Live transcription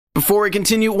Before we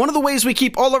continue, one of the ways we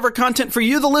keep all of our content for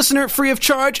you, the listener, free of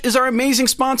charge is our amazing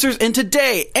sponsors, and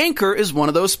today, Anchor is one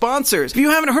of those sponsors. If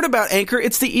you haven't heard about Anchor,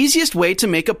 it's the easiest way to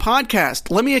make a podcast.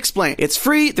 Let me explain. It's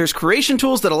free, there's creation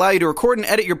tools that allow you to record and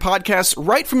edit your podcasts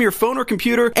right from your phone or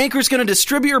computer. Anchor's going to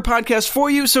distribute your podcast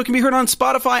for you so it can be heard on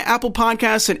Spotify, Apple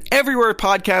Podcasts, and everywhere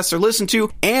podcasts are listened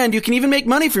to, and you can even make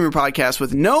money from your podcast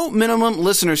with no minimum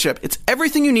listenership. It's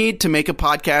everything you need to make a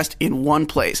podcast in one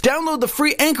place. Download the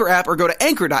free Anchor app or go to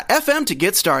anchor.fm to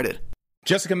get started.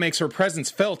 Jessica makes her presence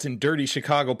felt in dirty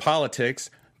Chicago politics.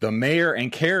 The mayor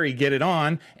and Carrie get it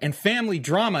on, and family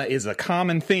drama is a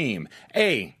common theme.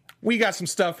 Hey, we got some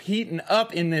stuff heating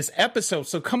up in this episode,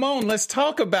 so come on, let's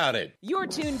talk about it. You're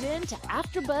tuned in to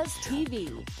AfterBuzz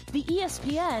TV, the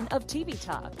ESPN of TV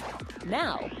talk.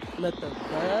 Now, let the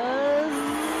buzz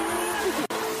begin.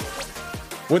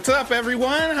 What's up,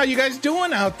 everyone? How you guys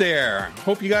doing out there?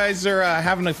 Hope you guys are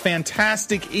having a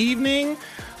fantastic evening.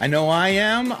 I know I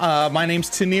am. My name's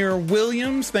Tanir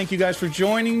Williams. Thank you guys for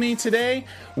joining me today.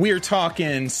 We are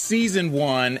talking Season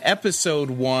 1, Episode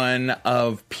 1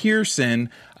 of Pearson,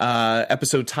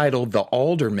 episode titled The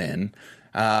Alderman.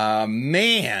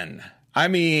 Man, I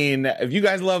mean, if you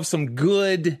guys love some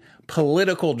good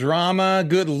political drama,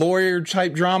 good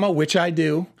lawyer-type drama, which I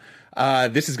do,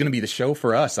 this is going to be the show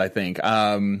for us, I think.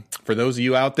 For those of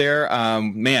you out there,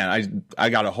 man, I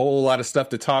got a whole lot of stuff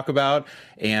to talk about.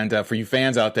 And for you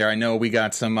fans out there, I know we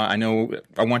got some, I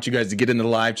want you guys to get into the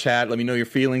live chat. Let me know your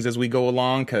feelings as we go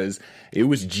along, because it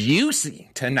was juicy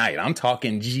tonight. I'm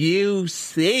talking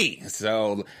juicy.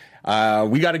 So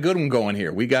we got a good one going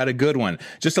here. We got a good one.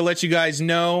 Just to let you guys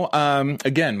know,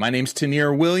 again, my name's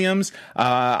Tanir Williams.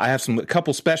 I have a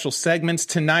couple special segments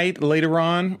tonight later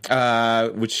on,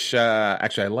 which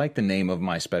actually I like the name of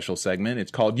my special segment. It's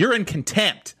called You're in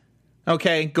Contempt.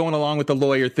 Okay, going along with the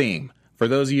lawyer theme. For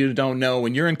those of you who don't know,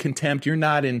 when you're in contempt, you're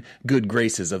not in good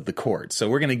graces of the court. So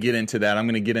we're going to get into that. I'm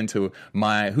going to get into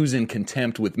my who's in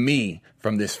contempt with me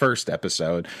from this first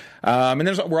episode. And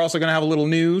we're also going to have a little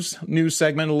news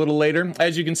segment a little later.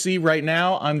 As you can see right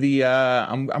now,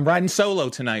 I'm riding solo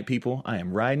tonight, people. I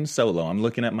am riding solo. I'm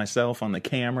looking at myself on the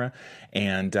camera,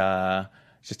 and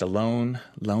just a lone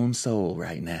soul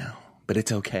right now. But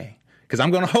it's okay, because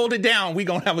I'm going to hold it down. We're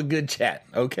going to have a good chat,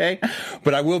 okay?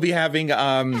 But I will be having...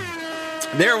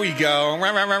 There we go.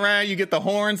 You get the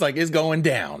horns, like it's going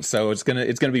down. So it's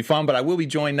gonna be fun. But I will be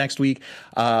joined next week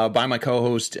by my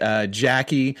co-host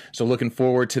Jackie. So looking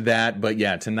forward to that. But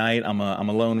yeah, tonight I'm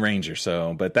a lone ranger.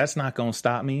 So, but that's not gonna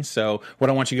stop me. So what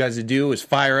I want you guys to do is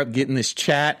fire up, get in this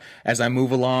chat as I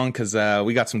move along, because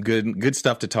we got some good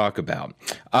stuff to talk about.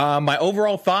 My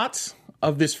overall thoughts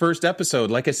of this first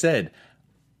episode, like I said,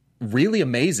 really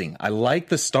amazing. I like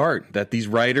the start that these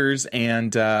writers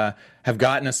and have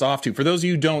gotten us off to. For those of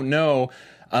you who don't know,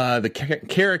 the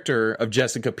character of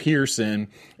Jessica Pearson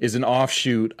is an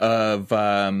offshoot of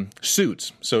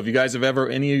Suits. So if you guys have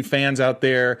any of you fans out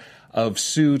there of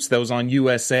Suits that was on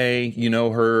USA, you know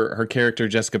her character,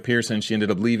 Jessica Pearson. She ended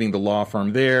up leaving the law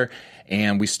firm there,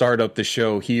 and we start up the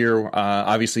show here,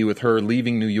 obviously with her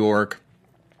leaving New York,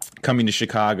 coming to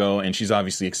Chicago, and she's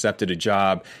obviously accepted a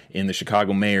job in the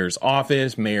Chicago mayor's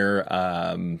office, Mayor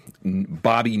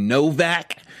Bobby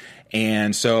Novak.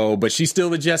 And so, but she's still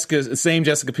the same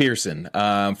Jessica Pearson.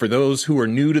 For those who are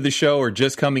new to the show or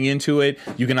just coming into it,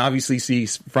 you can obviously see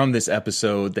from this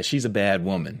episode that she's a bad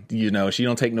woman. You know, she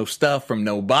don't take no stuff from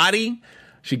nobody.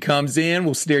 She comes in,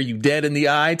 will stare you dead in the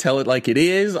eye, tell it like it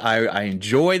is. I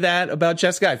enjoy that about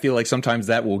Jessica. I feel like sometimes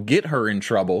that will get her in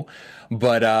trouble.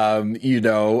 But,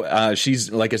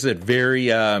 she's, like I said, very,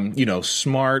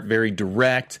 smart, very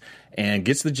direct, and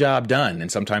gets the job done. And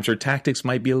sometimes her tactics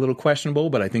might be a little questionable,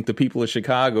 but I think the people of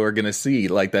Chicago are going to see,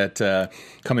 like that,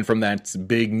 coming from that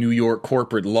big New York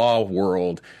corporate law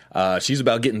world, she's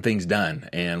about getting things done.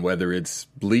 And whether it's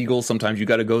legal, sometimes you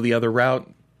got to go the other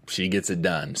route. She gets it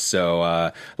done.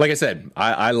 So, like I said,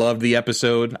 I love the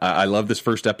episode. I love this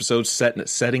first episode,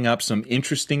 setting up some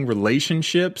interesting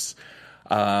relationships,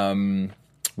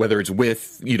 whether it's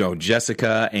with,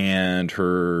 Jessica and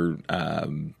her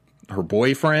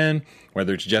boyfriend,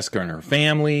 whether it's Jessica and her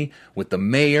family, with the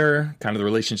mayor, kind of the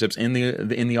relationships in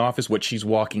the office, what she's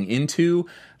walking into.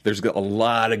 There's a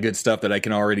lot of good stuff that I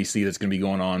can already see that's going to be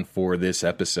going on for this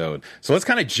episode. So let's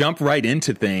kind of jump right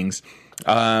into things.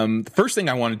 The first thing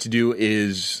I wanted to do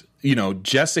is,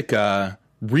 Jessica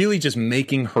really just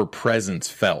making her presence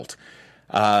felt.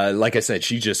 Like I said,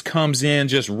 she just comes in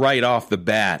just right off the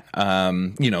bat,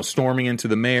 storming into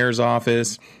the mayor's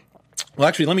office. Well,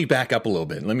 actually, let me back up a little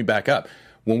bit.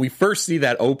 when we first see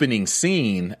that opening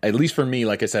scene, at least for me,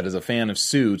 like I said, as a fan of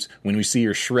Suits, when we see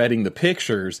her shredding the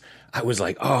pictures, I was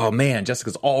like, oh man,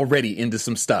 Jessica's already into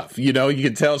some stuff. You know, you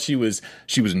could tell she was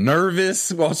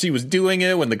nervous while she was doing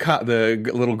it when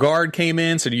the little guard came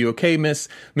in. Said, "Are you okay, Miss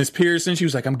Pearson?" She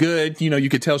was like, "I'm good." You know, you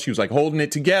could tell she was like holding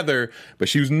it together, but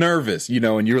she was nervous, you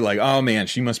know, and you're like, oh man,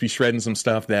 she must be shredding some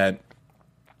stuff that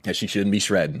she shouldn't be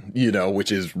shredding, you know,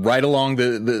 which is right along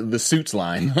the Suits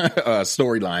line,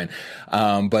 storyline.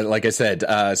 But like I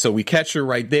said, so we catch her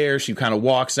right there. She kind of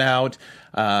walks out,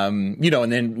 you know,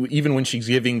 and then even when she's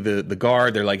giving the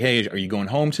guard, they're like, "Hey, are you going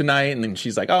home tonight?" And then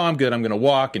she's like, "Oh, I'm good. I'm going to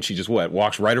walk." And she just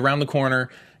walks right around the corner,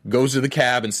 goes to the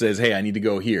cab and says, "Hey, I need to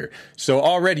go here." So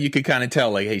already you could kind of tell,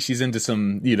 like, hey, she's into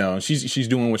some, you know, she's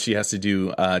doing what she has to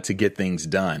do to get things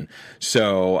done.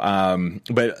 So,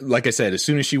 but like I said, as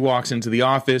soon as she walks into the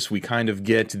office, we kind of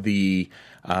get the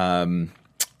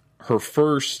her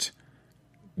first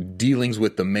dealings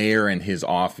with the mayor and his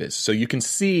office. So you can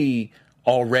see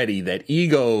already that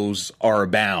egos are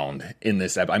abound in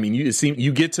this. I mean,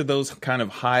 you get to those kind of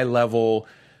high level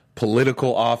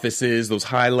political offices, those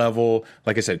high level,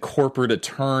 like I said, corporate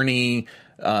attorney,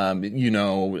 you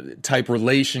know, type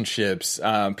relationships.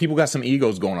 People got some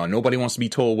egos going on. Nobody wants to be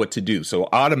told what to do. So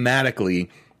automatically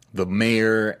the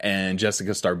mayor and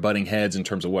Jessica start butting heads in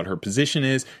terms of what her position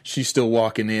is. She's still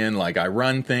walking in like, I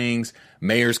run things.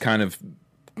 Mayor's kind of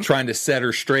trying to set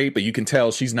her straight, but you can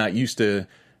tell she's not used to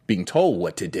being told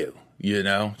what to do. You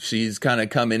know, she's kind of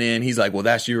coming in. He's like, "Well,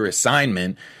 that's your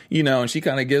assignment," you know, and she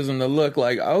kind of gives him the look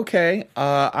like, "Okay,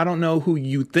 I don't know who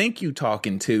you think you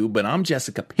talking to, but I'm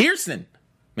Jessica Pearson,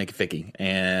 make it ficky,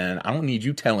 and I don't need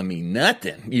you telling me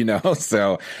nothing," you know.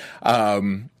 So, I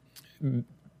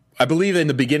believe in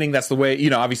the beginning, that's the way,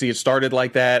 you know, obviously it started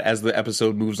like that. As the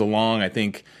episode moves along, I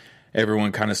think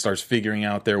everyone kind of starts figuring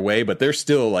out their way, but there's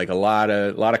still like a lot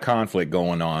of conflict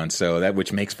going on. So that,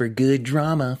 which makes for good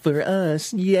drama for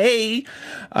us. Yay.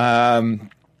 One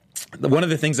of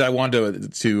the things that I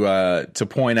wanted to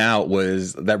point out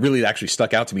was that really actually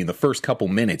stuck out to me in the first couple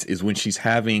minutes is when she's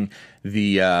having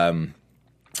the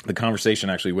conversation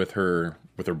actually with her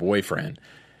boyfriend.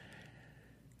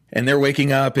 And they're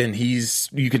waking up, and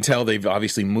you can tell they've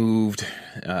obviously moved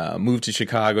to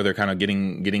Chicago. They're kind of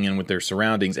getting in with their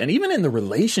surroundings. And even in the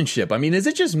relationship, I mean, is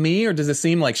it just me, or does it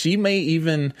seem like she may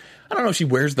even, I don't know if she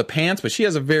wears the pants, but she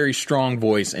has a very strong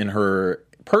voice in her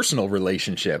personal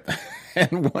relationship.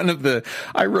 And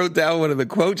I wrote down one of the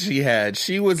quotes she had.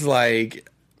 She was like,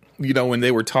 you know, when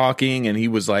they were talking and he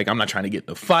was like, "I'm not trying to get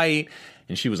in a fight."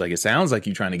 And she was like, "It sounds like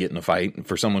you trying to get in a fight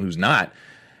for someone who's not."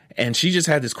 And she just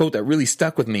had this quote that really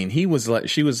stuck with me. And she was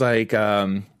like,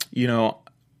 you know,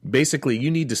 basically,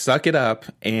 "You need to suck it up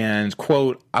and,"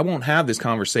 quote, "I won't have this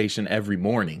conversation every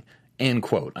morning," end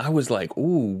quote. I was like,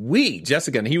 ooh, wee,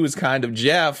 Jessica. And he was kind of,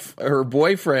 Jeff, her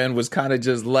boyfriend, was kind of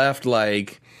just left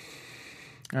like,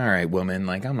 "All right, woman,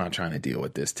 like, I'm not trying to deal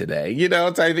with this today." You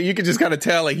know, you could just kind of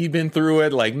tell, like, he'd been through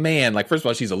it. Like, man, like, first of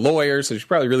all, she's a lawyer, so she's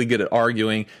probably really good at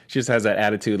arguing. She just has that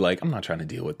attitude, like, "I'm not trying to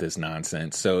deal with this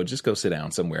nonsense, so just go sit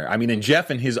down somewhere." I mean, and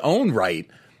Jeff, in his own right,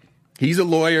 he's a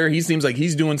lawyer. He seems like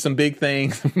he's doing some big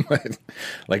things. But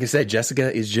like I said,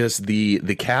 Jessica is just the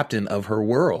captain of her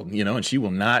world, you know, and she will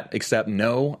not accept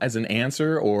no as an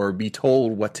answer or be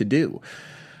told what to do.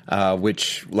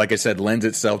 Which, like I said, lends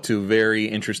itself to very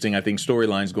interesting, I think,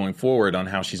 storylines going forward on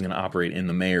how she's going to operate in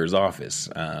the mayor's office.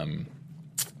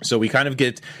 So we kind of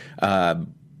get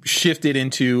shifted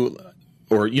into,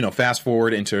 or, you know, fast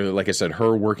forward into, like I said,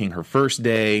 her working her first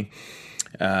day.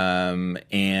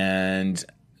 And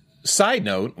side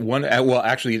note, well,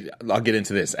 actually, I'll get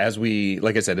into this.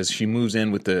 Like I said, as she moves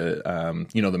in with the,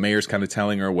 you know, the mayor's kind of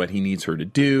telling her what he needs her to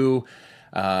do.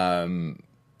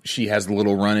 She has a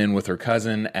little run-in with her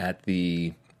cousin at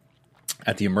the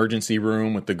emergency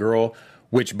room with the girl,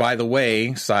 which, by the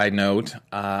way, side note,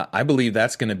 I believe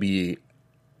that's going to be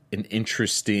an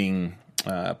interesting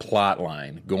plot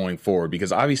line going forward,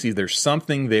 because obviously there's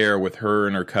something there with her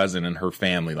and her cousin and her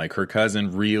family. Like, her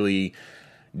cousin really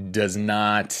does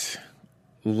not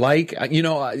like, you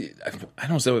know, I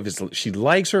don't know if she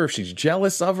likes her, if she's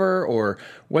jealous of her, or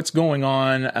what's going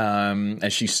on.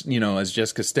 As she's, you know, as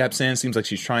Jessica steps in, seems like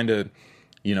she's trying to,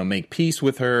 you know, make peace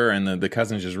with her, and the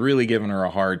cousin's just really giving her a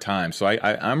hard time. So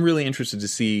I'm really interested to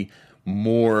see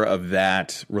more of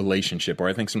that relationship, or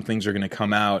I think some things are going to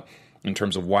come out in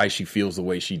terms of why she feels the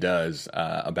way she does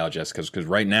about Jessica, because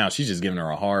right now she's just giving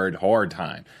her a hard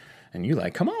time. And you're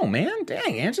like, come on, man,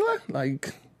 dang, Angela,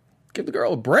 like, give the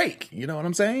girl a break. You know what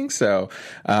I'm saying? So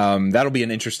that'll be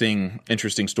an interesting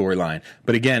storyline.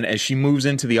 But again, as she moves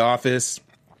into the office,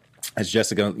 as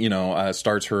Jessica, you know,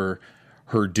 starts her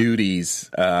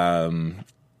duties,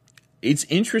 it's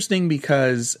interesting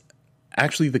because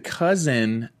actually the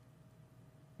cousin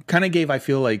kind of gave, I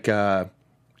feel like,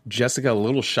 Jessica a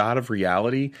little shot of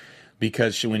reality,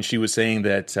 because when she was saying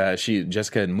that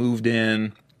Jessica had moved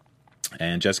in,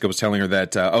 and Jessica was telling her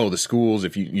that, the schools,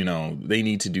 if they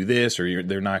need to do this, or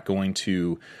they're not going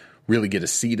to really get a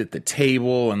seat at the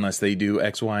table unless they do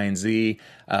X, Y, and Z.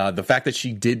 The fact that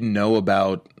she didn't know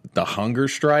about the hunger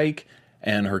strike,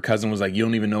 and her cousin was like, you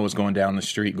don't even know what's going on down the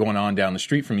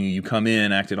street from you. You come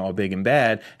in acting all big and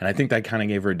bad. And I think that kind of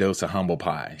gave her a dose of humble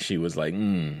pie. She was like,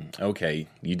 okay,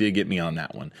 you did get me on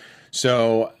that one.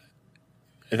 So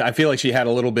I feel like she had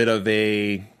a little bit of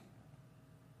the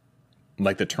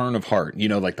turn of heart,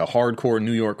 like the hardcore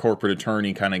New York corporate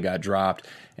attorney kind of got dropped,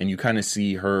 and you kind of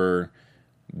see her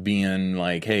being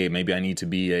like, hey, maybe I need to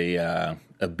be a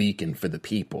beacon for the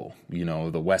people,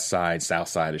 the west side, south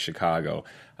side of Chicago.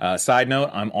 Side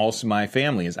note, my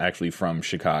family is actually from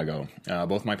Chicago.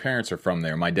 Both my parents are from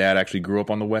there. My dad actually grew up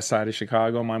on the west side of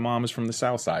Chicago. My mom is from the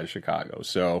south side of Chicago.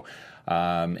 So,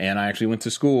 and I actually went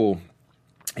to school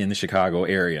in the Chicago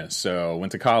area. So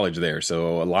went to college there.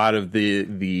 So a lot of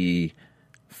the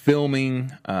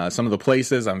filming, some of the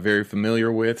places I'm very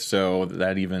familiar with. So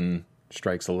that even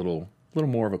strikes a little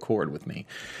more of a chord with me.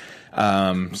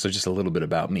 So just a little bit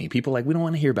about me. People we don't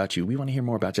want to hear about you. We want to hear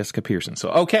more about Jessica Pearson. So,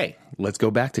 okay, let's go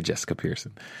back to Jessica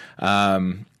Pearson.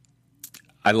 I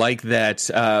like that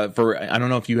I don't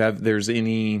know if there's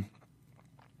any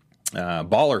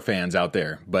Baller fans out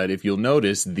there, but if you'll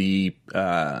notice, the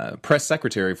press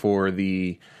secretary for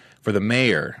the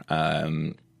mayor,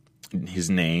 his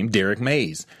name, Derek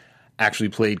Mays, actually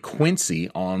played Quincy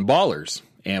on Ballers.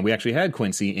 And we actually had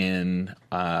Quincy in,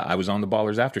 I was on the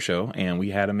Ballers After Show, and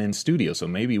we had him in studio. So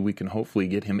maybe we can hopefully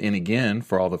get him in again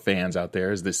for all the fans out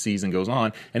there as this season goes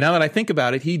on. And now that I think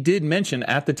about it, he did mention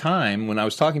at the time when I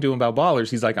was talking to him about Ballers,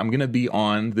 he's like, I'm going to be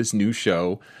on this new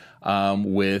show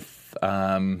with,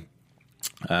 I'm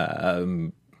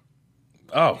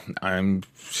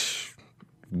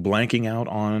blanking out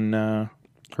on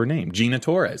her name, Gina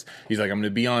Torres. He's like, I'm going to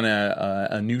be on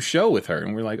a new show with her.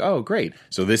 And we're like, oh, great.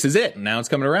 So this is it. Now it's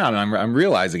coming around. And I'm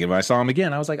realizing it. When I saw him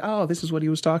again, I was like, oh, this is what he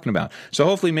was talking about. So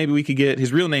hopefully maybe we could get,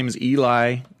 his real name is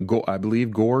Eli, I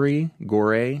believe, Gore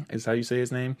is how you say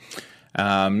his name.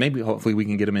 Maybe hopefully we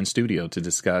can get him in studio to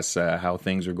discuss how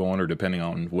things are going, or depending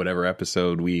on whatever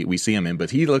episode we see him in. But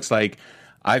he looks like,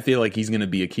 I feel like he's going to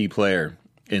be a key player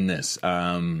in this,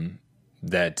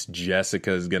 that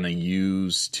Jessica is going to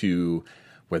use to,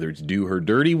 whether it's do her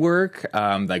dirty work,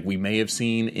 like we may have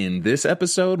seen in this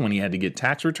episode when he had to get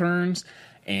tax returns,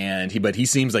 but he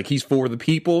seems like he's for the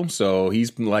people, so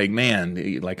he's like,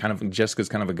 man, like kind of Jessica's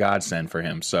kind of a godsend for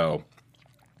him. So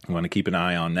I want to keep an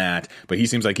eye on that. But he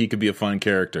seems like he could be a fun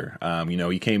character.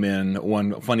 He came in,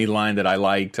 one funny line that I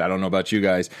liked. I don't know about you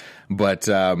guys, but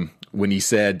when he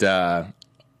said.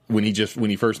 When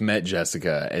he first met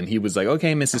Jessica, and he was like,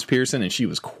 okay, Mrs. Pearson, and she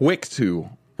was quick to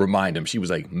remind him. She was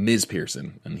like, Ms.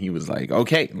 Pearson, and he was like,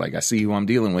 okay, like I see who I'm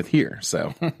dealing with here.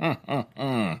 So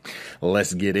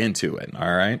let's get into it.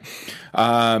 All right.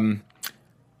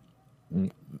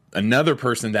 Another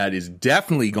person that is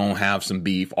definitely going to have some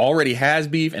beef, already has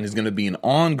beef, and is going to be an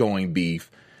ongoing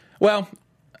beef. Well,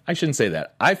 I shouldn't say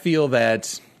that. I feel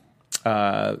that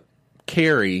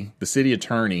Carrie, the city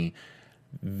attorney,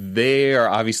 they are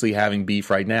obviously having beef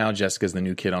right now. Jessica's the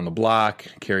new kid on the block.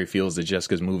 Carrie feels that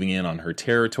Jessica's moving in on her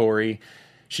territory.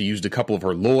 She used a couple of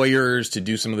her lawyers to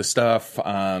do some of the stuff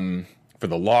for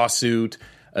the lawsuit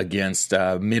against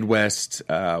Midwest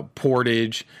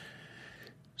Portage.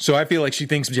 So I feel like she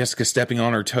thinks Jessica's stepping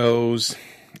on her toes.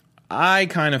 I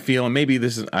kind of feel, and maybe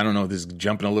this is, I don't know, this is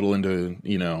jumping a little into,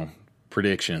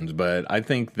 predictions, but I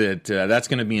think that that's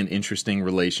going to be an interesting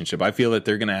relationship. I feel that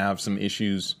they're going to have some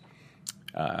issues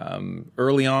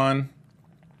early on,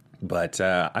 but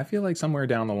I feel like somewhere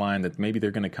down the line that maybe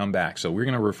they're going to come back. So we're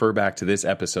going to refer back to this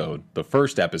episode, the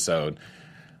first episode.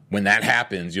 When that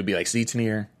happens, you'll be like, see,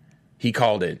 Tanier, he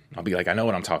called it. I'll be like, I know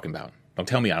what I'm talking about. Don't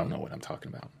tell me I don't know what I'm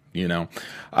talking about,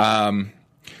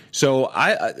 So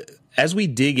as we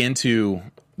dig into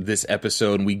this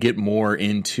episode and we get more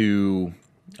into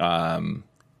kind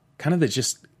of the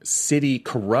just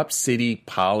corrupt city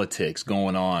politics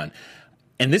going on.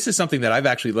 And this is something that I've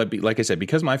actually, like I said,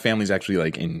 because my family's actually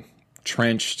like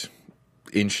entrenched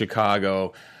in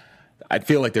Chicago, I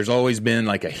feel like there's always been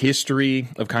like a history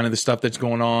of kind of the stuff that's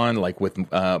going on, like with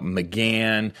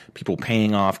McGahn, people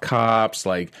paying off cops.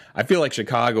 Like, I feel like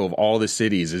Chicago, of all the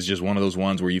cities, is just one of those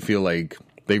ones where you feel like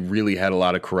they really had a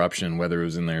lot of corruption, whether it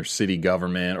was in their city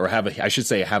government or have a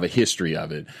history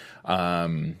of it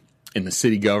in the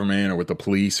city government or with the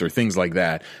police or things like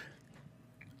that.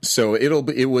 So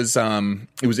it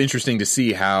was interesting to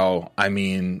see how, I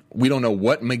mean, we don't know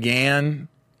what McGann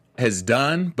has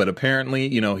done, but apparently,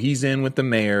 he's in with the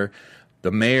mayor.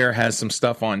 The mayor has some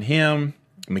stuff on him.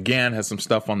 McGann has some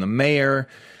stuff on the mayor.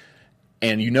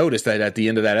 And you notice that at the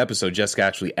end of that episode, Jessica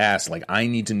actually asked, like, I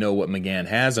need to know what McGann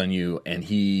has on you. And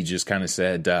he just kind of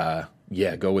said,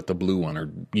 yeah, go with the blue one,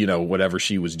 or, whatever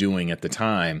she was doing at the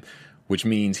time, which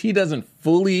means he doesn't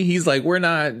fully, he's like, we're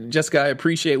not, Jessica, I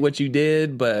appreciate what you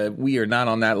did, but we are not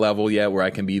on that level yet where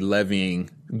I can be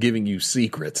giving you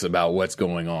secrets about what's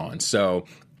going on. So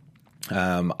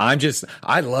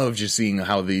I love just seeing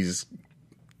how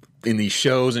in these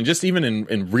shows, and just even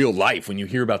in real life, when you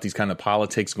hear about these kind of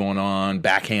politics going on,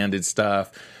 backhanded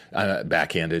stuff, back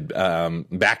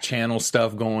channel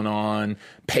stuff going on,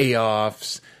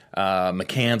 payoffs.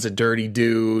 McCann's a dirty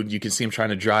dude. You can see him trying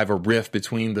to drive a rift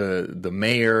between the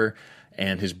mayor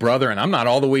and his brother. And I'm not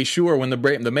all the way sure when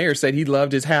the mayor said he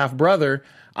loved his half brother.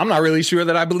 I'm not really sure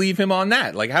that I believe him on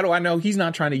that. Like, how do I know he's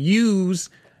not trying to use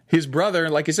his brother,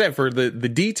 like I said, for the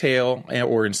detail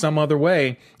or in some other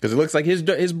way? Because it looks like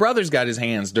his brother's got his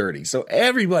hands dirty. So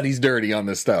everybody's dirty on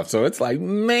this stuff. So it's like,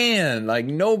 man, like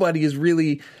nobody is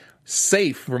really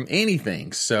safe from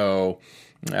anything. So,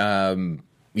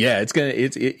 yeah, it's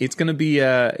definitely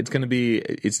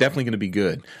gonna be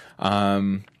good.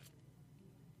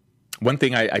 One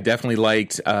thing I definitely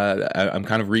liked, I'm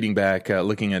kind of reading back,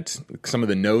 looking at some of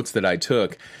the notes that I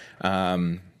took,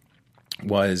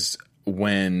 was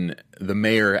when the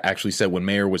mayor actually said, when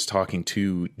Mayor was talking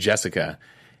to Jessica,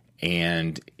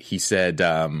 and he said,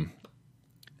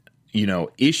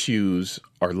 issues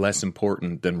are less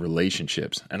important than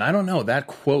relationships. And I don't know, that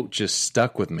quote just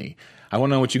stuck with me. I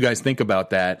want to know what you guys think about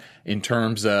that in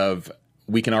terms of,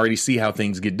 we can already see how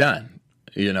things get done.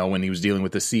 When he was dealing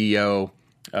with the CEO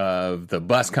of the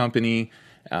bus company,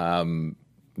 how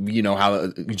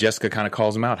Jessica kind of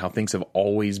calls him out, how things have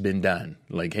always been done.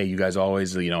 Like, hey, you guys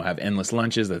always, have endless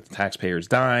lunches at the taxpayer's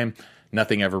dime.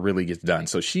 Nothing ever really gets done.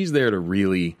 So she's there to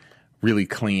really, really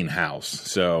clean house.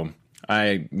 So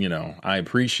I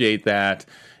appreciate that.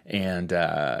 And,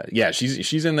 yeah,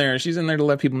 she's in there. She's in there to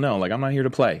let people know, like, I'm not here to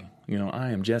play. I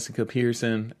am Jessica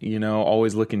Pearson,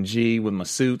 always looking G with my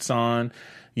suits on,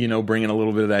 bringing a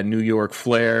little bit of that New York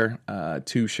flair,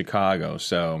 to Chicago.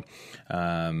 So,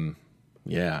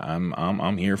 yeah,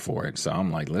 I'm here for it. So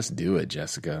I'm like, let's do it,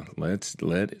 Jessica. Let's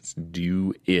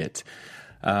do it.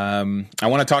 I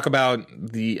want to talk about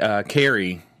the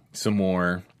Carrie some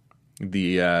more,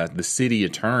 the city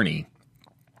attorney.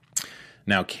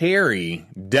 Now, Carrie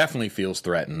definitely feels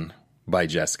threatened by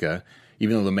Jessica,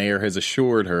 even though the mayor has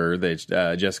assured her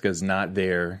that Jessica's not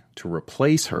there to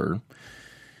replace her.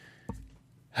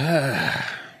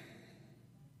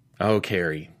 Oh,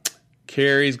 Carrie.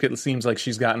 Carrie seems like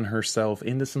she's gotten herself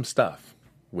into some stuff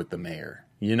with the mayor.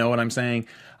 You know what I'm saying?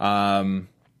 Yeah,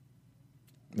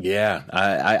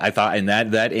 I thought in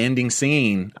that ending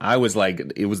scene, I was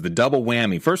like, it was the double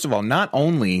whammy. First of all, not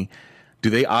only do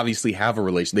they obviously have a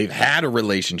relation, they've had a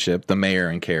relationship, the mayor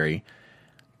and Carrie,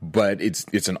 but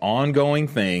it's an ongoing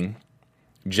thing.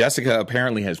 Jessica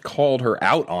apparently has called her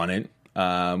out on it,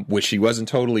 which she wasn't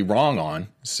totally wrong on.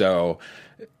 So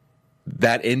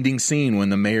that ending scene when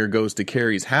the mayor goes to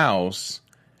Carrie's house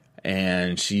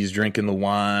and she's drinking the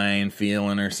wine,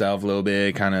 feeling herself a little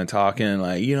bit, kind of talking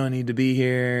like, you don't need to be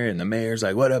here. And the mayor's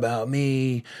like, what about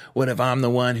me? What if I'm the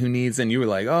one who needs it? And you were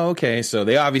like, oh, okay. So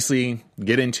they obviously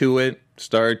get into it,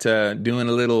 start doing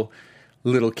a little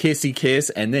kissy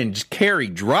kiss. And then Carrie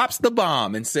drops the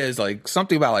bomb and says like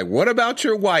something about like, what about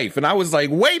your wife? And I was like,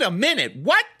 wait a minute.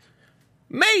 What?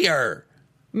 Mayor,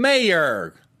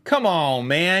 come on,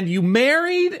 man. You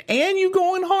married and you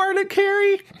going hard at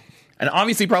Carrie? And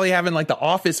obviously probably having like the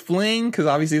office fling, because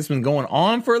obviously it's been going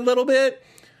on for a little bit.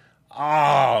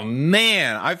 Oh,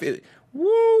 man. I feel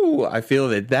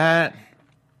that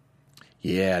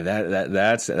yeah,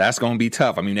 that's going to be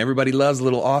tough. I mean, everybody loves a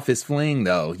little office fling,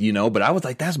 though, but I was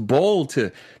like, that's bold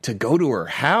to go to her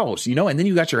house, and then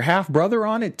you got your half brother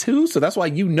on it, too. So that's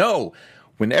why,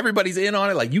 when everybody's in on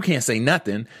it, like, you can't say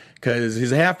nothing, because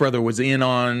his half brother was in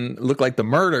on, looked like the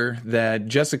murder that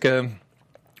Jessica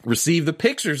received the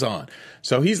pictures on.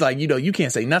 So he's like, you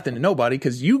can't say nothing to nobody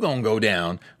because you gonna go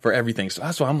down for everything. So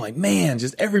that's why I'm like, man,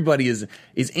 just everybody is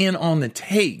in on the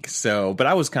take. So, but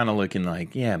I was kind of looking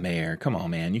like, yeah, Mayor, come on,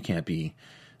 man, you can't be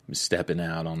stepping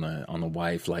out on the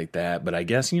wife like that. But I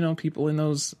guess, people in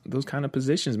those kind of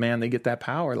positions, man, they get that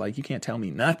power. Like, you can't tell me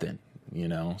nothing,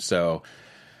 so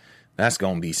that's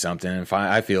going to be something. And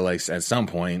I feel like at some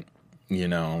point,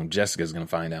 Jessica's going to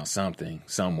find out something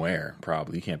somewhere,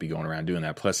 probably. You can't be going around doing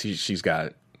that. Plus, she's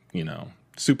got,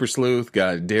 super sleuth,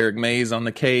 got Derek Mays on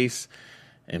the case,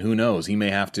 and who knows, he may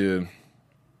have to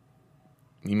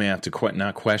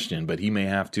not question, but he may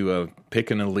have to pick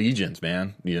an allegiance,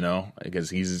 man,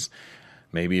 because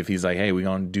maybe if he's like, hey, we're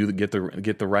going to get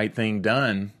the right thing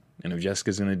done, and if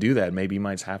Jessica's going to do that, maybe he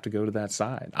might have to go to that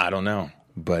side. I don't know.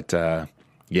 But,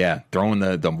 throwing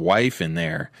the wife in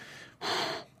there,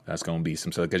 that's going to be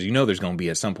some stuff, because there's going to be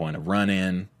at some point a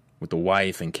run-in with the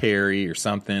wife and Carrie or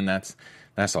something. That's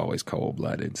always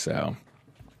cold-blooded. So,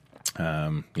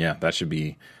 that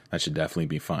should definitely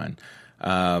be fun.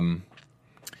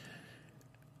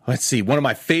 Let's see. One of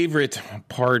my favorite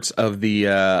parts of the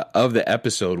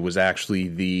episode was actually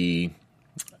the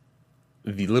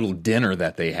little dinner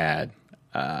that they had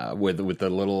with the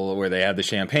little, where they had the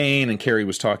champagne, and Carrie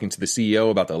was talking to the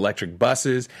CEO about the electric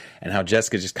buses and how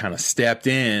Jessica just kind of stepped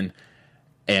in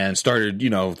and started,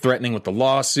 threatening with the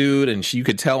lawsuit. And you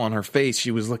could tell on her face,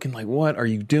 she was looking like, what are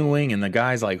you doing? And the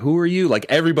guy's like, who are you? Like,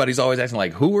 everybody's always asking,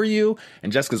 like, who are you?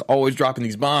 And Jessica's always dropping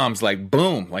these bombs, like,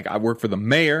 boom, like, I work for the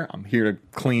mayor. I'm here to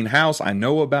clean house. I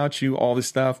know about you, all this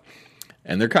stuff.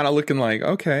 And they're kind of looking like,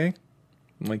 okay,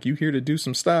 like, you here to do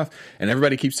some stuff. And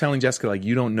everybody keeps telling Jessica, like,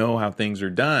 you don't know how things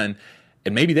are done.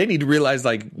 And maybe they need to realize,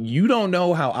 like, you don't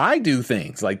know how I do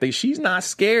things. Like, she's not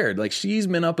scared. Like, she's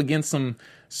been up against some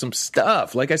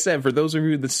stuff. Like I said, for those of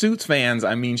you, the Suits fans,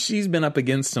 I mean, she's been up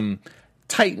against some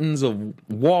titans of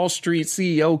Wall Street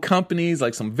CEO companies,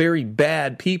 like some very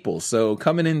bad people. So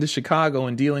coming into Chicago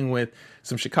and dealing with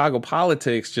some Chicago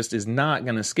politics just is not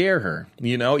going to scare her.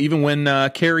 Even when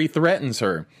Carrie threatens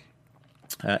her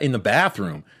in the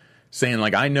bathroom, saying,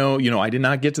 like, I know, I did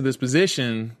not get to this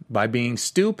position by being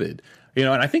stupid. And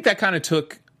I think that kind of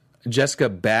took Jessica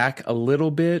back a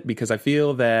little bit, because I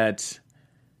feel that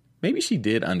maybe she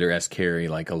did underestimate Carrie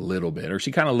like a little bit, or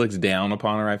she kind of looks down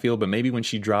upon her, I feel. But maybe when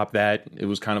she dropped that, it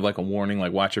was kind of like a warning,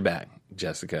 like, watch your back,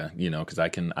 Jessica, because I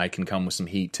can come with some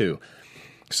heat too.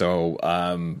 So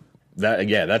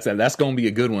that's going to be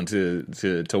a good one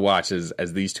to watch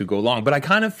as these two go along. But I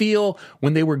kind of feel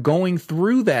when they were going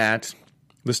through that,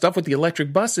 the stuff with the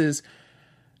electric buses,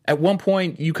 at one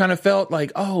point you kind of felt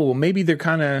like, oh, maybe they're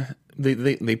kind of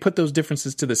they put those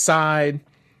differences to the side.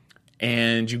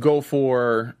 And you go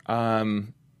for,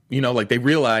 like, they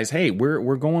realize, hey,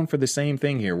 we're going for the same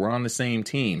thing here. We're on the same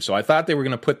team. So I thought they were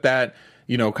going to put that,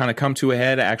 kind of come to a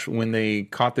head actually when they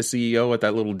caught the CEO at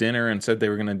that little dinner and said they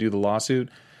were going to do the lawsuit.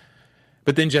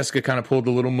 But then Jessica kind of pulled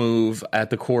a little move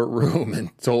at the courtroom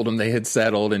and told them they had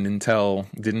settled, and didn't tell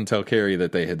Carrie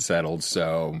that they had settled.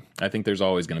 So I think there's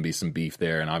always going to be some beef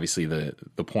there. And obviously the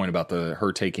point about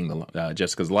her taking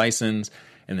Jessica's license,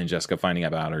 and then Jessica finding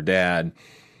out about her dad.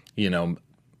 I don't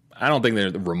think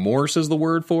remorse is the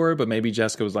word for it, but maybe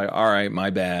Jessica was like, all right, my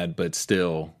bad, but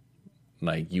still,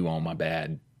 like, you on my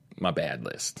bad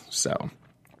list. So,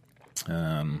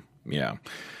 like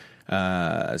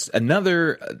I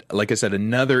said,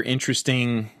 another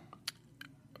interesting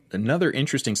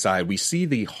side. We see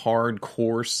the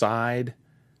hardcore side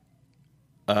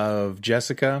of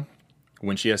Jessica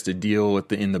when she has to deal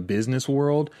with in the business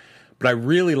world. But I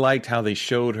really liked how they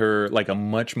showed her like a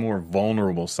much more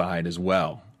vulnerable side as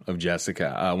well of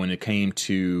Jessica when it came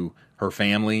to her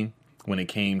family, when it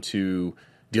came to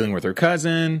dealing with her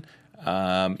cousin,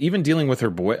 even dealing with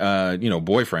her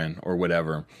boyfriend or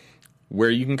whatever, where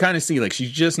you can kind of see, like,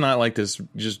 she's just not like this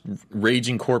just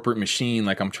raging corporate machine.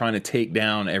 Like, I'm trying to take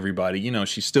down everybody.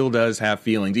 She still does have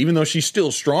feelings, even though she's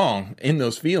still strong in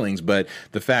those feelings. But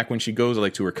the fact when she goes,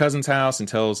 like, to her cousin's house and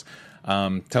tells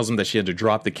him that she had to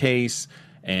drop the case,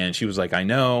 and she was like, I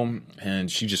know,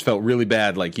 and she just felt really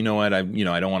bad, like, you know what, I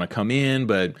don't want to come in,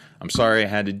 but I'm sorry I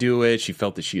had to do it. She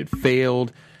felt that she had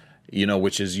failed,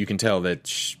 which is, you can tell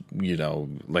that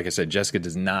like I said, Jessica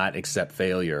does not accept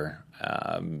failure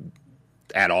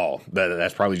at all.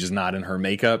 That's probably just not in her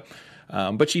makeup,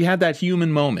 but she had that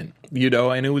human moment,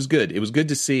 and it was good. It was good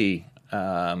to see.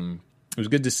 It was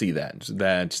good to see that,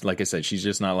 like I said, she's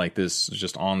just not like this,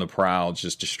 just on the prowl,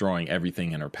 just destroying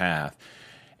everything in her path.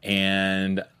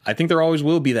 And I think there always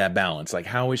will be that balance. Like,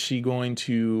 how is she going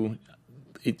to,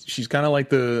 she's kind of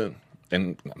like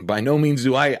and by no means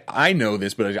do I know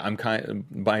this, but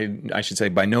I should say,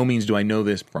 by no means do I know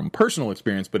this from personal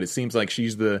experience, but it seems like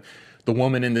she's the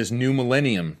woman in this new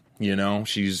millennium.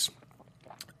 She's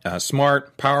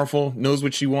smart, powerful, knows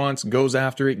what she wants, goes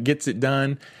after it, gets it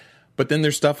done. But then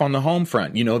there's stuff on the home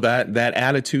front, that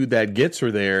attitude that gets her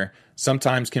there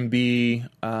sometimes can be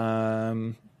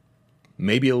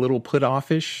maybe a little put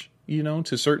offish,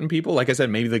 to certain people. Like I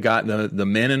said, maybe the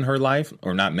men in her life,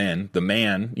 or not men, the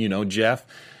man, Jeff,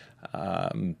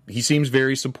 He seems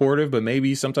very supportive, but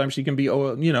maybe sometimes she can be,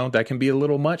 that can be a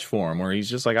little much for him, where he's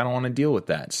just like, I don't want to deal with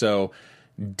that. So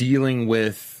dealing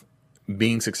with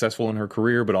being successful in her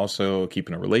career, but also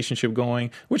keeping a relationship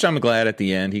going, which I'm glad at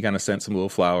the end, he kind of sent some little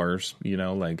flowers,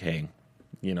 like, hey,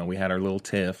 we had our little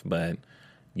tiff, but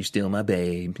you still my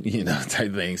babe,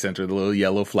 type thing. Sent her the little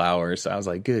yellow flowers. So I was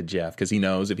like, good, Jeff, because he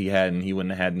knows if he hadn't, he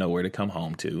wouldn't have had nowhere to come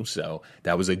home to. So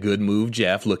that was a good move,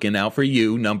 Jeff, looking out for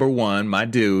you, number one, my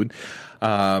dude.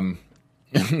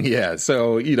 Yeah,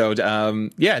 so,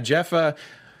 Jeff,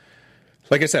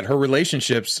 like I said, her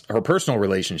relationships, her personal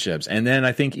relationships, and then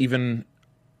I think even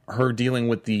her dealing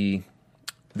with the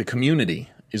community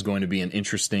is going to be an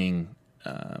interesting,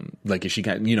 like, if she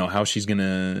got, how she's going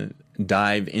to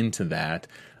dive into that,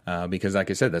 because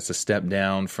like I said, that's a step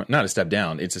down from, not a step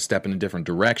down, it's a step in a different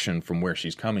direction from where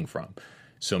she's coming from.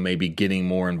 So maybe getting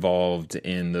more involved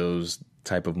in those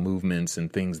type of movements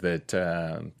and things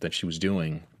that she was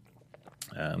doing.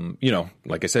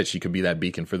 Like I said, she could be that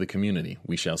beacon for the community.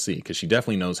 We shall see, because she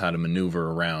definitely knows how to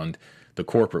maneuver around the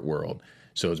corporate world.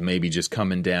 So it's maybe just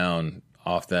coming down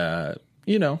off the,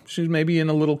 she's maybe in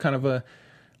a little kind of a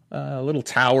little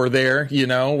tower there,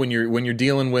 when you're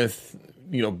dealing with,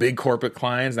 big corporate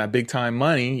clients, that big time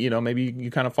money, maybe you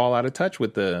kind of fall out of touch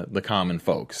with the common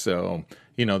folks. So,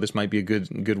 this might be a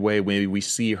good way. Maybe we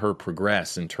see her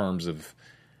progress in terms of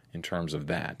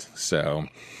that. So,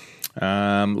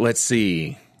 let's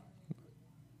see.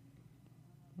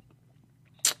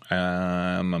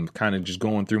 I'm kind of just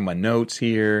going through my notes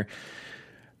here.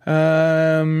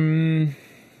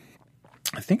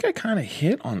 I think I kind of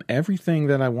hit on everything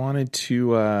that I wanted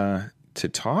to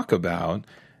talk about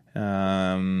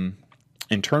in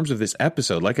terms of this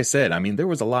episode. Like I said, I mean, there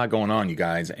was a lot going on, you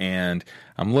guys, and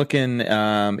I'm looking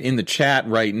in the chat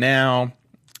right now,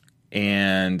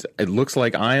 and it looks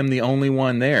like I am the only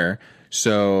one there.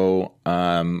 So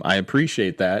I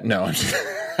appreciate that. No,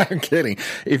 I'm kidding.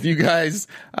 If you guys,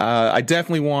 I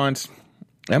definitely want.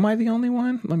 Am I the only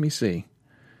one? Let me see.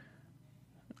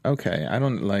 Okay, I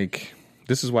don't like.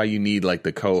 This is why you need like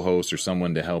the co-host or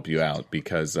someone to help you out,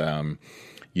 because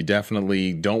you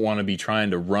definitely don't want to be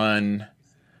trying to run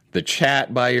the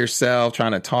chat by yourself,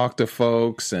 trying to talk to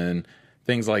folks and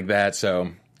things like that.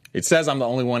 So it says I'm the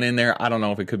only one in there. I don't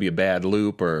know if it could be a bad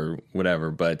loop or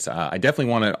whatever, but I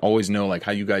definitely want to always know like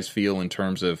how you guys feel in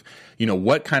terms of,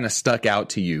 what kind of stuck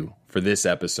out to you for this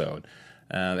episode,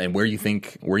 and where you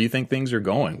think things are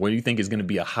going. What do you think is going to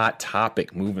be a hot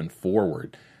topic moving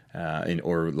forward?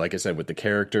 Or like I said, with the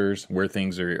characters, where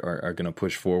things are going to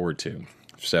push forward to.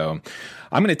 So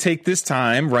I'm going to take this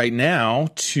time right now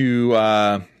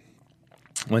to,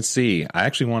 let's see. I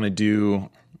actually want to do,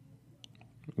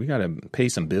 we got to pay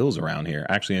some bills around here.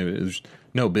 Actually, there's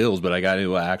no bills, but I got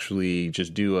to actually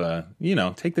just do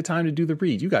take the time to do the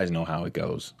read. You guys know how it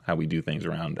goes, how we do things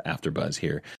around AfterBuzz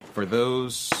here. For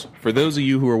those of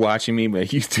you who are watching me by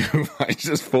YouTube, I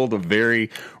just pulled a very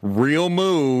real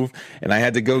move, and I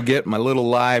had to go get my little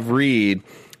live read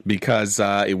because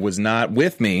it was not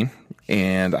with me.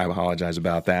 And I apologize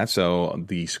about that. So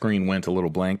the screen went a little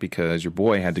blank because your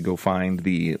boy had to go find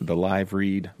the live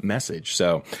read message.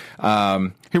 So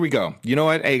here we go. You know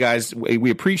what? Hey, guys, we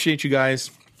appreciate you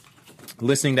guys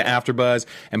listening to AfterBuzz.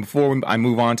 And before I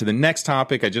move on to the next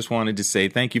topic, I just wanted to say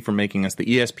thank you for making us the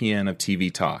ESPN of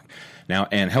TV talk. Now,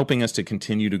 and helping us to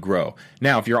continue to grow.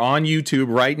 Now, if you're on YouTube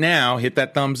right now, hit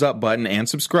that thumbs up button and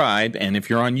subscribe. And if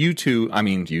you're on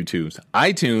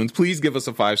iTunes, please give us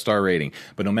a 5-star rating.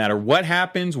 But no matter what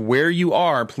happens, where you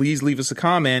are, please leave us a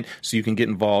comment so you can get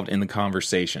involved in the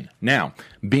conversation. Now,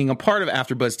 being a part of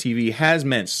AfterBuzz TV has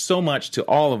meant so much to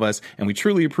all of us, and we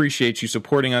truly appreciate you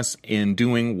supporting us in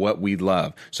doing what we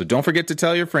love. So don't forget to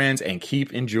tell your friends and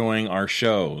keep enjoying our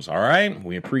shows. All right?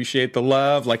 We appreciate the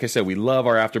love. Like I said, we love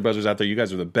our AfterBuzzers out there. You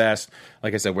guys are the best.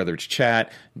 Like I said, whether it's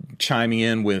chat, chiming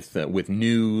in with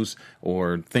news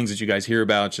or things that you guys hear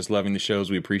about, just loving the shows,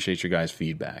 we appreciate your guys'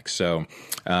 feedback. So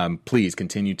please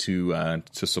continue to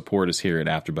support us here at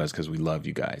AfterBuzz because we love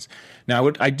you guys.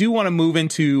 Now, I do want to move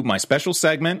into my special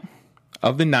segment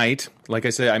of the night. Like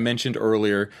I said, I mentioned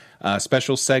earlier, a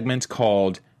special segment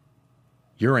called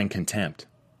You're in Contempt.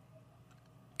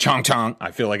 Chong chong.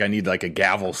 I feel like I need like a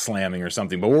gavel slamming or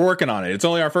something, but we're working on it. It's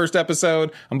only our first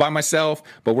episode. I'm by myself,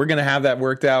 but we're going to have that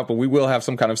worked out, but we will have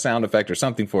some kind of sound effect or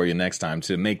something for you next time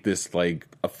to make this like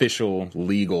official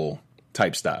legal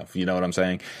type stuff. You know what I'm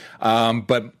saying?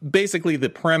 But basically the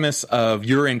premise of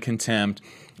You're in Contempt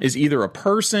is either a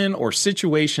person or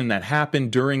situation that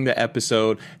happened during the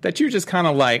episode that you're just kind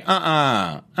of like,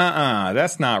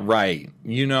 that's not right.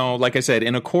 You know, like I said,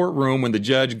 in a courtroom, when the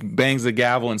judge bangs the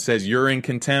gavel and says you're in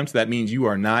contempt, that means you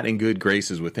are not in good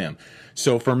graces with him.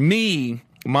 So for me,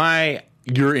 my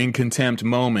you're in contempt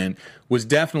moment was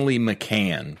definitely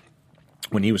McCann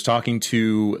when he was talking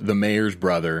to the mayor's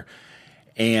brother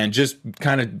and just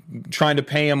kind of trying to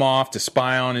pay him off to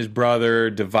spy on his brother,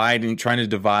 trying to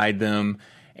divide them.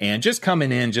 And just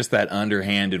coming in just that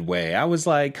underhanded way. I was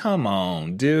like, come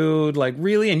on, dude. Like,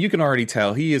 really? And you can already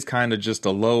tell he is kind of just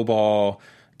a low ball,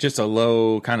 just a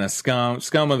low kind of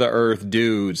scum of the earth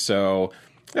dude. So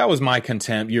that was my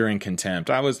contempt. You're in contempt.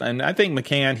 And I think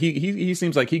McCann, he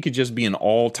seems like he could just be an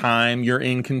all-time you're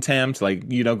in contempt,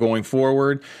 like, you know, going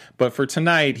forward. But for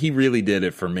tonight, he really did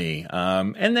it for me.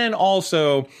 And then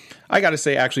also, I got to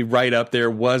say, actually, right up there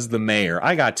was the mayor.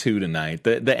 I got 2 tonight.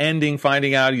 The ending,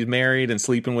 finding out he's married and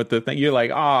sleeping with the thing. You're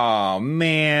like, oh,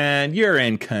 man, you're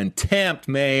in contempt,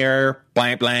 mayor.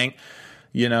 Blank, blank.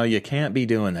 You know, you can't be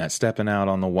doing that, stepping out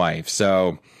on the wife.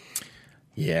 So,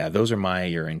 yeah, those are my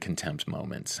you're in contempt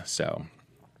moments. So,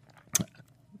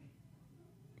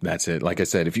 that's it. Like I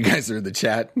said, if you guys are in the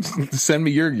chat, send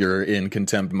me your you're in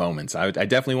contempt moments. I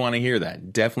definitely want to hear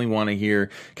that. Definitely want to hear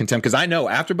contempt. Because I know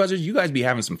after buzzers, you guys be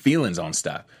having some feelings on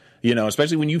stuff. You know,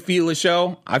 especially when you feel a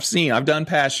show. I've done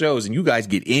past shows, and you guys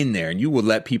get in there and you will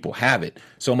let people have it.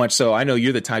 So much so, I know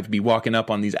you're the type to be walking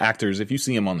up on these actors. If you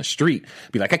see them on the street,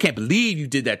 be like, I can't believe you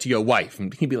did that to your wife.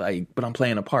 And he'd be like, but I'm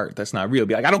playing a part. That's not real.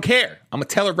 Be like, I don't care. I'm going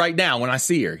to tell her right now when I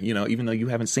see her. You know, even though you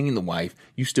haven't seen the wife,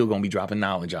 you still going to be dropping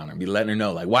knowledge on her and be letting her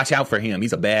know, like, watch out for him.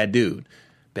 He's a bad dude.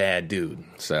 Bad dude.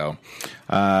 So,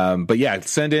 but yeah,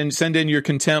 send in your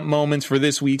contempt moments for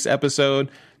this week's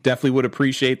episode. Definitely would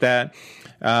appreciate that.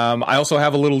 I also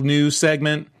have a little news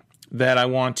segment that I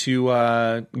want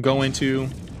to go into.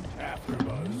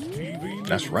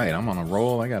 That's right. I'm on a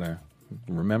roll. I got to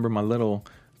remember my little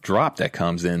drop that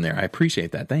comes in there. I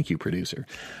appreciate that. Thank you, producer.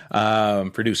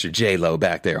 Producer J-Lo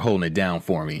back there holding it down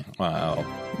for me.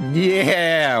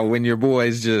 Yeah, when your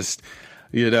boys just,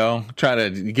 you know, try to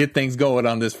get things going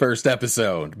on this first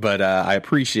episode. But I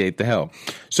appreciate the help.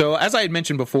 So as I had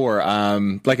mentioned before,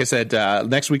 like I said,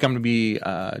 next week I'm going to be,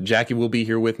 Jackie will be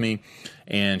here with me,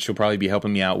 and she'll probably be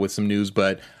helping me out with some news.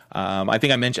 But I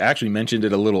think I mentioned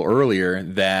it a little earlier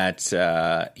that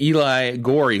Eli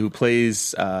Goree, who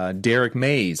plays Derek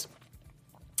Mays,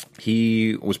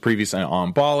 he was previously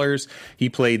on Ballers. He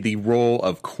played the role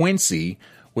of Quincy,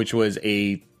 which was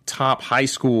a top high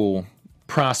school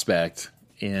prospect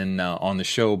on the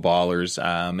show Ballers.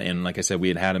 And like I said,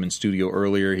 we had him in studio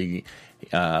earlier.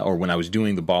 Or when I was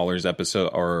doing the Ballers episode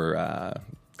or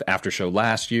the after show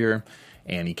last year.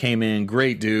 And he came in,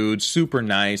 great dude, super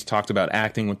nice, talked about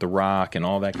acting with The Rock and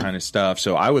all that kind of stuff.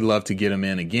 So I would love to get him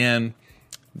in again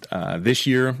this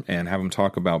year and have him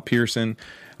talk about Pearson.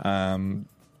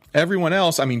 Everyone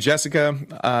else, I mean, Jessica,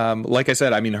 like I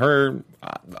said, I mean,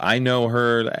 I know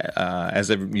her as,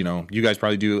 you know, you guys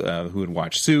probably do who would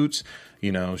watch Suits.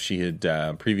 You know, she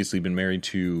had previously been married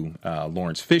to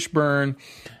Lawrence Fishburne.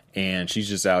 And she's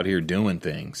just out here doing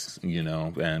things, you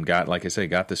know, and got the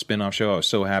spinoff show. I was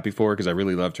so happy for her because I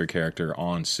really loved her character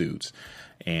on Suits.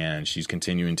 And she's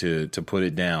continuing to put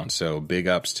it down. So big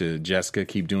ups to Jessica.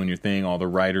 Keep doing your thing. All the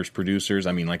writers, producers.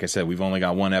 I mean, like I said, we've only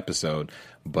got one episode.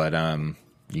 But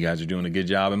you guys are doing a good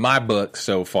job in my book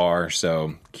so far.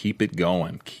 So keep it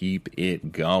going. Keep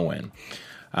it going.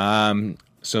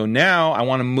 So now I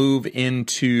want to move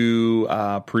into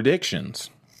predictions.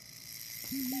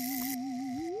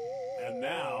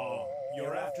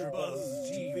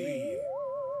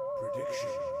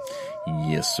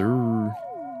 Yes, sir.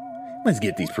 Let's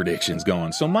get these predictions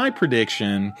going. So my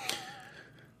prediction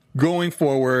going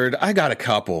forward, I got a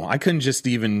couple. I couldn't just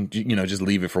even, just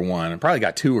leave it for one. I probably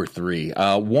got 2 or 3.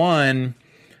 One,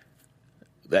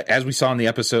 as we saw in the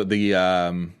episode,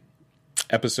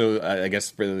 I guess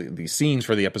for the scenes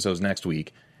for the episodes next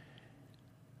week,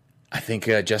 I think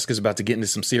Jessica's about to get into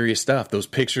some serious stuff. Those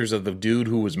pictures of the dude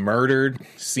who was murdered,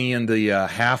 seeing the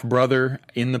half-brother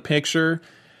in the picture,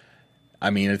 I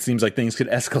mean, it seems like things could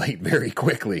escalate very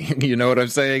quickly. You know what I'm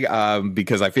saying?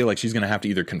 Because I feel like she's going to have to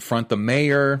either confront the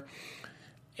mayor,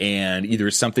 and either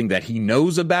it's something that he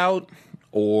knows about,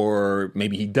 or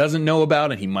maybe he doesn't know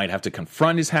about, and he might have to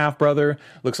confront his half-brother.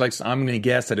 Looks like I'm going to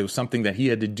guess that it was something that he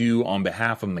had to do on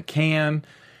behalf of McCann,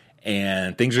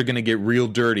 and things are going to get real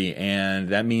dirty. And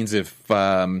that means if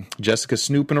Jessica's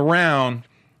snooping around,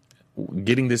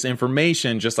 getting this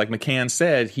information, just like McCann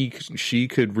said, she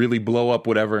could really blow up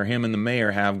whatever him and the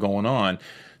mayor have going on.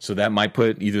 So that might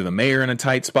put either the mayor in a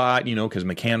tight spot, because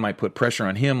McCann might put pressure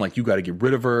on him, like, you got to get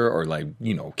rid of her, or like,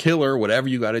 kill her, whatever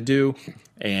you got to do.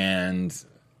 And,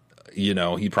 he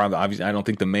probably, obviously, I don't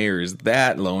think the mayor is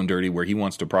that low and dirty where he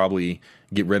wants to probably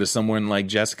get rid of someone like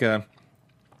Jessica,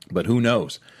 but who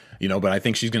knows? But I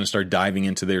think she's going to start diving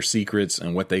into their secrets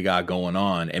and what they got going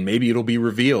on. And maybe it'll be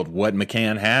revealed what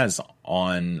McCann has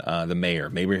on the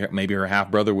mayor. Maybe her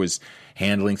half-brother was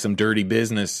handling some dirty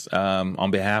business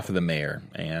on behalf of the mayor.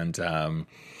 And,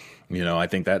 I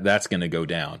think that's going to go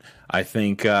down. I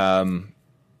think,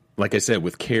 like I said,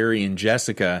 with Carrie and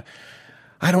Jessica,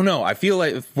 I don't know. I feel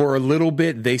like for a little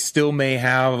bit, they still may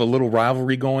have a little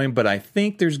rivalry going. But I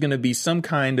think there's going to be some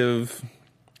kind of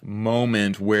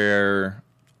moment where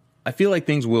I feel like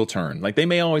things will turn. Like, they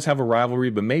may always have a rivalry,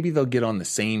 but maybe they'll get on the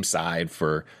same side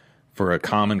for a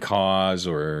common cause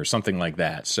or something like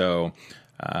that. So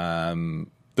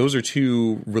those are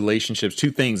two relationships,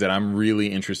 two things that I'm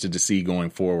really interested to see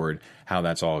going forward, how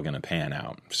that's all going to pan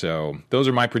out. So those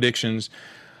are my predictions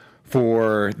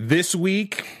for this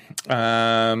week.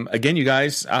 Again, you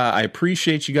guys, I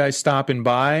appreciate you guys stopping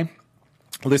by,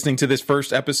 listening to this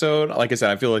first episode. Like I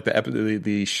said, I feel like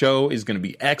the show is going to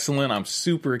be excellent. I'm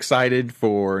super excited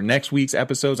for next week's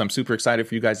episodes. I'm super excited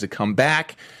for you guys to come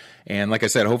back. And like I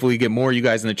said, hopefully get more of you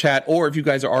guys in the chat. Or if you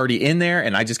guys are already in there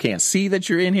and I just can't see that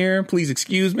you're in here, please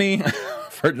excuse me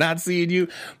for not seeing you.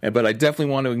 But I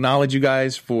definitely want to acknowledge you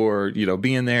guys for,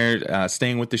 being there,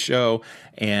 staying with the show.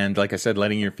 And like I said,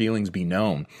 letting your feelings be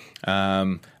known.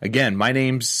 Again, my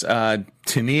name's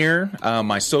Tanir.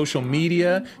 My social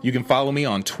media, you can follow me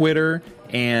on Twitter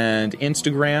and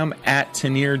Instagram at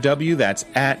TanirW. That's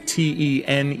at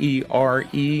TENEREW.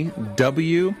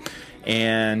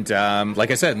 And like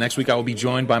I said, next week I will be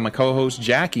joined by my co-host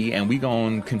Jackie, and we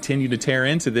going to continue to tear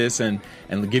into this and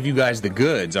give you guys the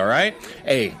goods, all right?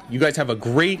 Hey, you guys have a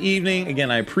great evening.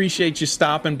 Again, I appreciate you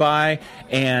stopping by,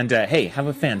 and hey, have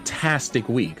a fantastic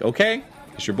week, okay?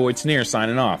 It's your boy Tanir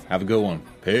signing off. Have a good one.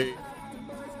 Peace.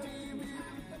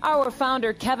 Our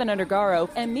founder, Kevin Undergaro,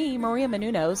 and me, Maria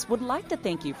Menounos, would like to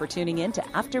thank you for tuning in to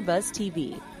AfterBuzz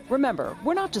TV. Remember,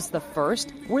 we're not just the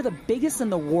first, we're the biggest in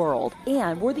the world,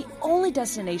 and we're the only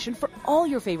destination for all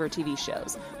your favorite TV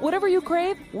shows. Whatever you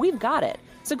crave, we've got it.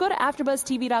 So go to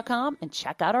AfterBuzzTV.com and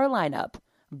check out our lineup.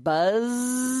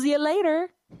 Buzz you later.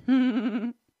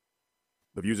 The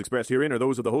views expressed herein are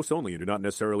those of the hosts only and do not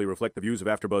necessarily reflect the views of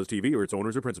AfterBuzz TV or its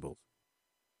owners or principals.